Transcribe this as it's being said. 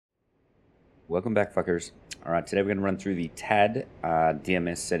Welcome back, fuckers. Alright, today we're going to run through the TAD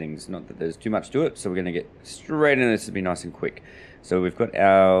DMS settings. Not that there's too much to it, so we're going to get straight into this to be nice and quick. So we've got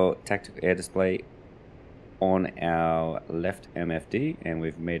our tactical air display on our left MFD, and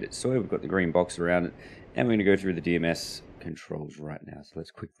we've made it soy. We've got the green box around it, and we're going to go through the DMS controls right now. So let's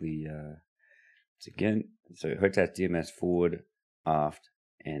quickly, again, so HOTAS DMS forward, aft,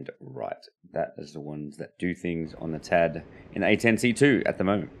 and right. That is the ones that do things on the TAD in the A-10C2 at the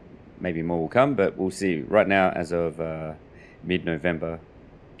moment. Maybe more will come, but we'll see. Right now, as of mid-November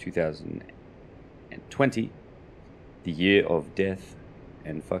 2020, the year of death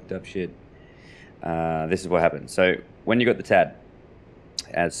and fucked up shit, this is what happens. So when you got the TAD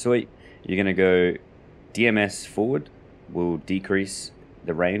as soy, you're going to go DMS forward will decrease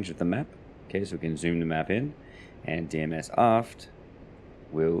the range of the map. Okay, so we can zoom the map in, and DMS aft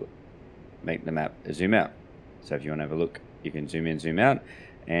will make the map zoom out. So if you want to have a look, you can zoom in, zoom out.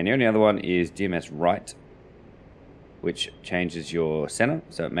 And the only other one is DMS right, which changes your center,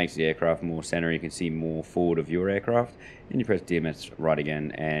 so it makes the aircraft more center. You can see more forward of your aircraft, and you press DMS right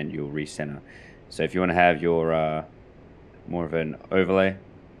again and you'll recenter. So if you want to have your more of an overlay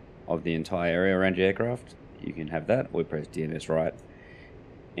of the entire area around your aircraft, you can have that, or press DMS right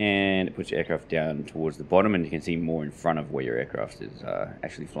and it puts your aircraft down towards the bottom, and you can see more in front of where your aircraft is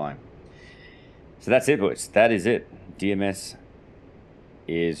actually flying. So that's it, boys. That is it. DMS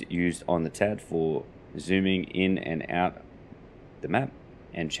is used on the TAD for zooming in and out the map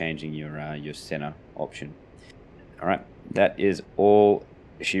and changing your center option. All right, that is all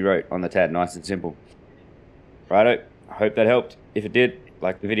she wrote on the TAD. Nice and simple. Righto, I hope that helped. If it did,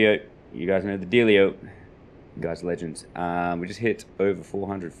 like the video. You guys know the dealio. You guys are legends. We just hit over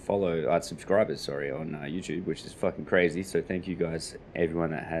 400 subscribers, sorry, on YouTube, which is fucking crazy. So thank you guys,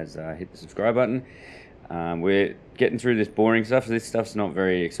 everyone that has hit the subscribe button. We're getting through this boring stuff. So this stuff's not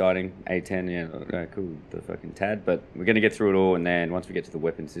very exciting. A10, yeah, cool, the fucking TAD. But we're going to get through it all, and then once we get to the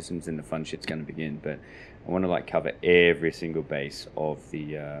weapon systems, then the fun shit's going to begin. But I want to like cover every single base of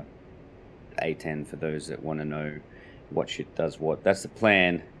the A10 for those that want to know what shit does what. That's the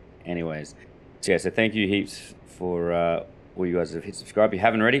plan, anyways. So yeah, so thank you heaps for all you guys that have hit subscribe. If you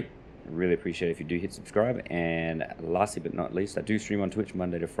haven't already, I really appreciate it if you do hit subscribe. And lastly but not least, I do stream on Twitch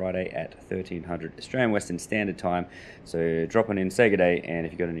Monday to Friday at 1300 Australian Western Standard Time. So drop on in, say good day, and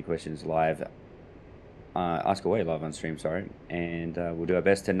if you got any questions live, ask away live on stream, sorry. And we'll do our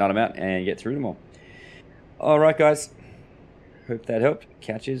best to nut them out and get through them all. Alright guys, hope that helped.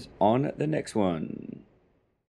 Catches on the next one.